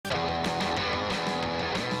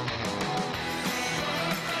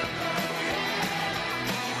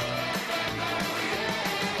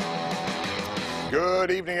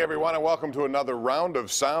Good evening, everyone, and welcome to another round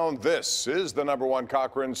of sound. This is the #1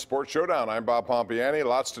 Cochran Sports Showdown. I'm Bob Pompeani.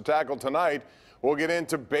 Lots to tackle tonight. We'll get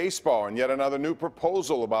into baseball and yet another new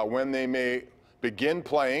proposal about when they may begin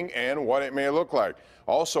playing and what it may look like.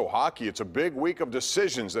 Also, hockey. It's a big week of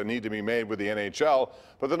decisions that need to be made with the NHL.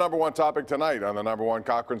 But the #1 topic tonight on the #1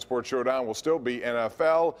 Cochran Sports Showdown will still be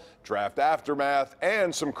NFL, draft aftermath,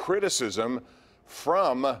 and some criticism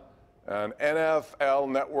from an NFL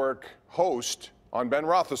Network host on Ben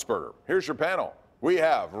Roethlisberger. Here's your panel. We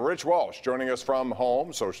have Rich Walsh joining us from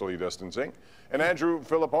home, socially distancing, and Andrew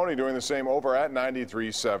Fillipponi doing the same over at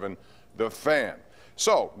 93.7 The Fan.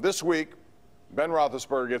 So this week, Ben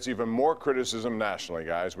Roethlisberger gets even more criticism nationally,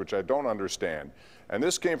 guys, which I don't understand. And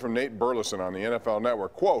this came from Nate Burleson on the NFL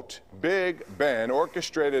Network. Quote, Big Ben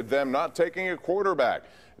orchestrated them not taking a quarterback.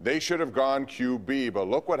 They should have gone QB, but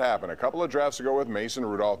look what happened. A couple of drafts ago with Mason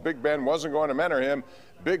Rudolph, Big Ben wasn't going to mentor him.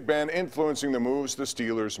 Big Ben influencing the moves the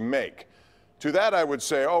Steelers make. To that, I would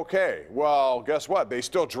say, okay, well, guess what? They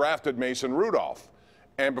still drafted Mason Rudolph.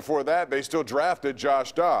 And before that, they still drafted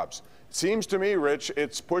Josh Dobbs. Seems to me, Rich,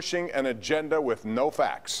 it's pushing an agenda with no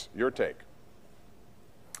facts. Your take.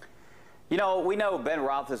 You know, we know Ben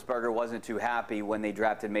Roethlisberger wasn't too happy when they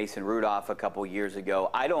drafted Mason Rudolph a couple years ago.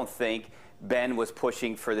 I don't think Ben was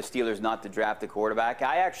pushing for the Steelers not to draft a quarterback.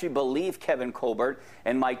 I actually believe Kevin Colbert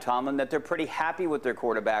and Mike Tomlin that they're pretty happy with their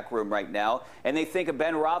quarterback room right now. And they think of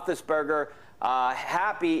Ben Roethlisberger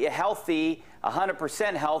happy, healthy,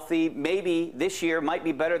 100% healthy, maybe this year might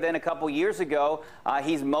be better than a couple years ago.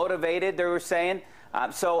 He's motivated, they were saying.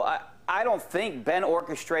 I don't think Ben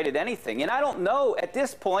orchestrated anything. And I don't know at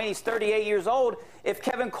this point, he's 38 years old, if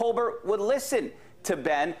Kevin Colbert would listen to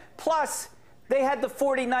Ben. Plus, they had the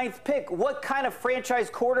 49th pick. What kind of franchise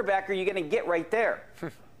quarterback are you going to get right there?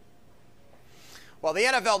 Well, the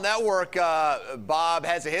NFL Network, Bob,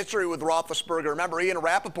 has a history with Roethlisberger. Remember, Ian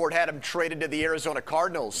Rappaport had him traded to the Arizona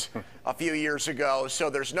Cardinals a few years ago. So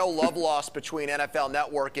there's no love lost between NFL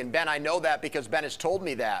Network and Ben. I know that because Ben has told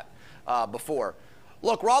me that before.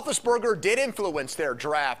 Look, Roethlisberger did influence their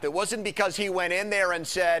draft. It wasn't because he went in there and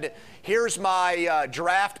said, here's my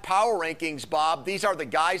draft power rankings, Bob. These are the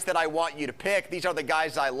guys that I want you to pick. These are the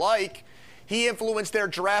guys I like. He influenced their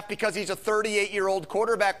draft because he's a 38-year-old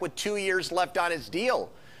quarterback with 2 years left on his deal.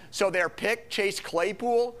 So their pick, Chase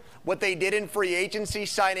Claypool, what they did in free agency,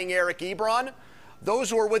 signing Eric Ebron,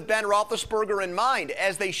 those were with Ben Roethlisberger in mind,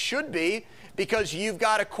 as they should be, because you've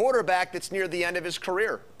got a quarterback that's near the end of his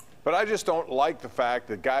career. But I just don't like the fact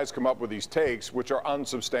that guys come up with these takes which are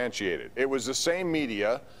unsubstantiated. It was the same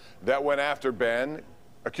media that went after Ben,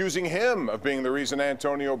 accusing him of being the reason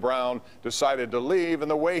Antonio Brown decided to leave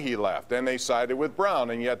and the way he left. And they sided with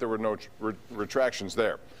Brown, and yet there were no retractions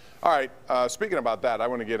there. All right, speaking about that, I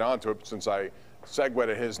want to get onto it since I segued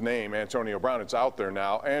to his name, Antonio Brown. It's out there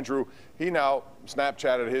now. Andrew, he now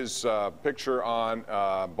Snapchatted his picture on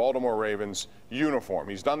Baltimore Ravens uniform.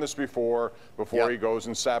 He's done this before he goes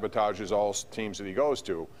and sabotages all teams that he goes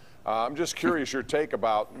to. I'm just curious your take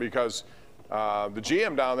about, because the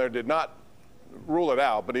GM down there did not rule it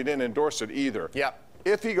out, but he didn't endorse it either. Yep.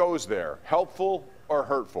 If he goes there, helpful or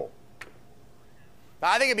hurtful?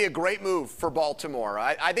 I think it'd be a great move for Baltimore.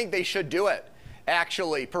 I think they should do it,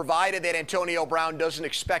 actually, provided that Antonio Brown doesn't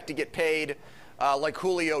expect to get paid like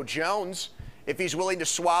Julio Jones. If he's willing to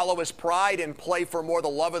swallow his pride and play for more the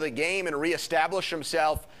love of the game and reestablish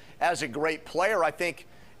himself as a great player, I think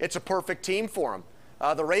it's a perfect team for him.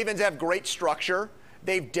 The Ravens have great structure.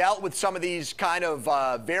 They've dealt with some of these kind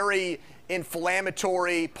of very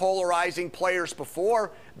inflammatory, polarizing players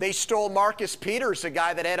before. They stole Marcus Peters, a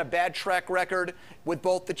guy that had a bad track record with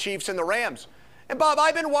both the Chiefs and the Rams. And, Bob,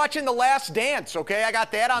 I've been watching The Last Dance, okay? I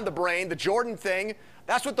got that on the brain, the Jordan thing.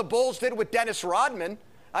 That's what the Bulls did with Dennis Rodman.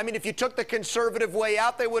 I mean, if you took the conservative way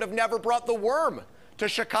out, they would have never brought the worm to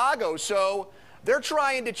Chicago. So they're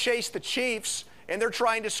trying to chase the Chiefs, and they're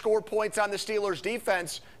trying to score points on the Steelers'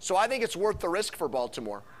 defense. So I think it's worth the risk for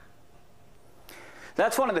Baltimore.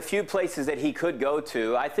 That's one of the few places that he could go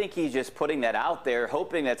to. I think he's just putting that out there,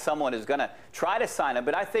 hoping that someone is going to try to sign him.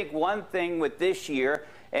 But I think one thing with this year,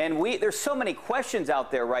 and there's so many questions out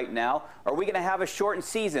there right now. Are we going to have a shortened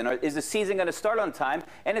season? Or is the season going to start on time?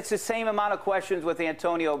 And it's the same amount of questions with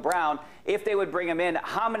Antonio Brown. If they would bring him in,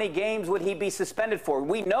 how many games would he be suspended for?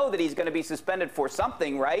 We know that he's going to be suspended for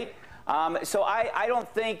something, right? So I don't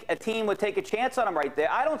think a team would take a chance on him right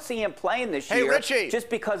there. I don't see him playing this year, Richie, just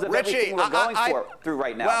because of everything we're going through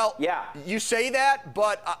right now. Well, yeah. You say that,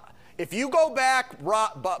 but if you go back,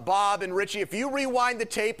 Bob and Richie, if you rewind the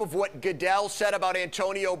tape of what Goodell said about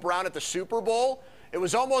Antonio Brown at the Super Bowl, It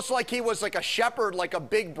was almost like he was like a shepherd, like a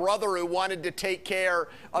big brother who wanted to take care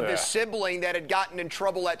of his sibling that had gotten in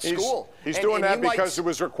trouble at school. He's doing that because it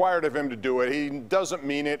was required of him to do it. He doesn't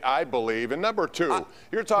mean it, I believe. And number two,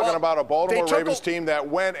 you're talking about a Baltimore Ravens team that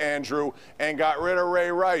went, Andrew, and got rid of Ray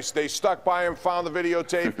Rice. They stuck by him, found the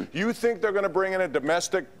videotape. You think they're going to bring in a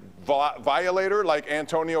domestic violator like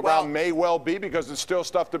Antonio Brown may well be, because it's still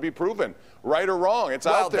stuff to be proven, right or wrong. It's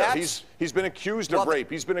out there. He's been accused of rape.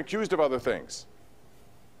 He's been accused of other things.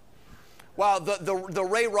 Well, the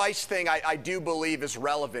Ray Rice thing, I do believe is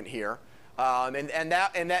relevant here. And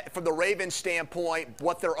that from the Ravens standpoint,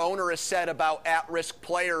 what their owner has said about at-risk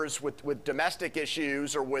players with domestic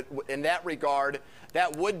issues or in that regard,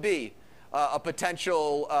 that would be a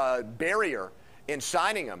potential barrier in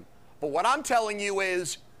signing them. But what I'm telling you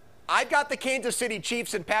is, I've got the Kansas City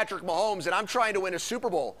Chiefs and Patrick Mahomes, and I'm trying to win a Super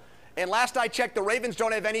Bowl. And last I checked, the Ravens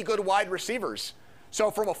don't have any good wide receivers. So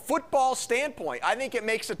from a football standpoint, I think it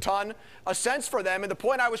makes a ton of sense for them. And the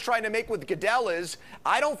point I was trying to make with Goodell is,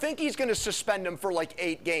 I don't think he's going to suspend him for like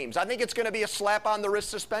 8 games. I think it's going to be a slap on the wrist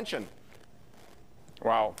suspension.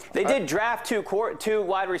 Wow. They did draft two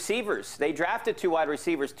wide receivers. They drafted 2 wide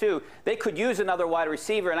receivers, too. They could use another wide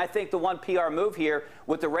receiver, and I think the one PR move here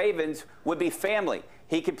with the Ravens would be family.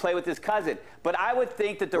 He could play with his cousin. But I would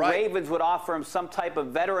think that the Ravens would offer him some type of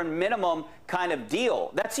veteran minimum kind of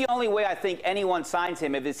deal. That's the only way I think anyone signs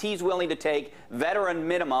him, if he's willing to take veteran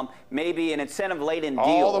minimum, maybe an incentive-laden deal or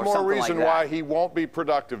something like that. All the more reason why he won't be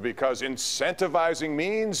productive, because incentivizing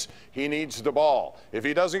means he needs the ball. If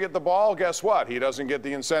he doesn't get the ball, guess what? He doesn't get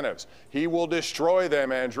the incentives. He will destroy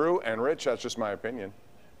them, Andrew. And, Rich, that's just my opinion.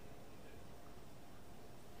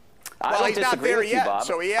 I don't disagree with you, Bob.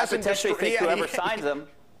 So he hasn't potentially think whoever signs him.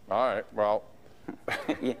 All right. Well,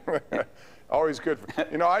 always good.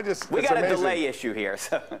 You know, we got a delay issue here.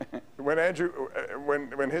 So. When Andrew,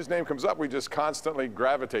 when his name comes up, we just constantly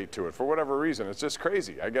gravitate to it for whatever reason. It's just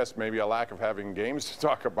crazy. I guess maybe a lack of having games to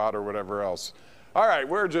talk about or whatever else. All right,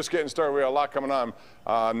 we're just getting started. We have a lot coming on.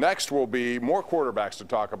 Next will be more quarterbacks to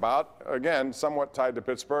talk about. Again, somewhat tied to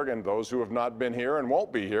Pittsburgh and those who have not been here and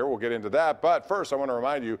won't be here. We'll get into that. But first, I want to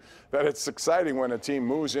remind you that it's exciting when a team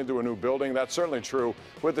moves into a new building. That's certainly true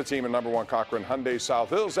with the team at #1 Cochran Hyundai South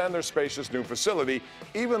Hills and their spacious new facility,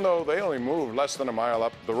 even though they only moved less than a mile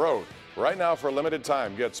up the road. Right now, for a limited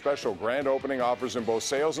time, get special grand opening offers in both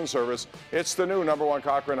sales and service. It's the new #1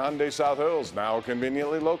 Cochran Hyundai South Hills, now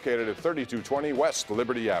conveniently located at 3220 West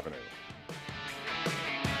Liberty Avenue.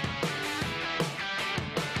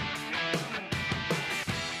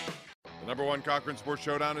 The #1 Cochran Sports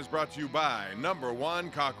Showdown is brought to you by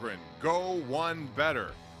 #1 Cochran, Go One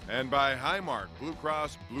Better, and by Highmark Blue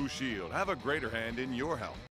Cross Blue Shield. Have a greater hand in your health.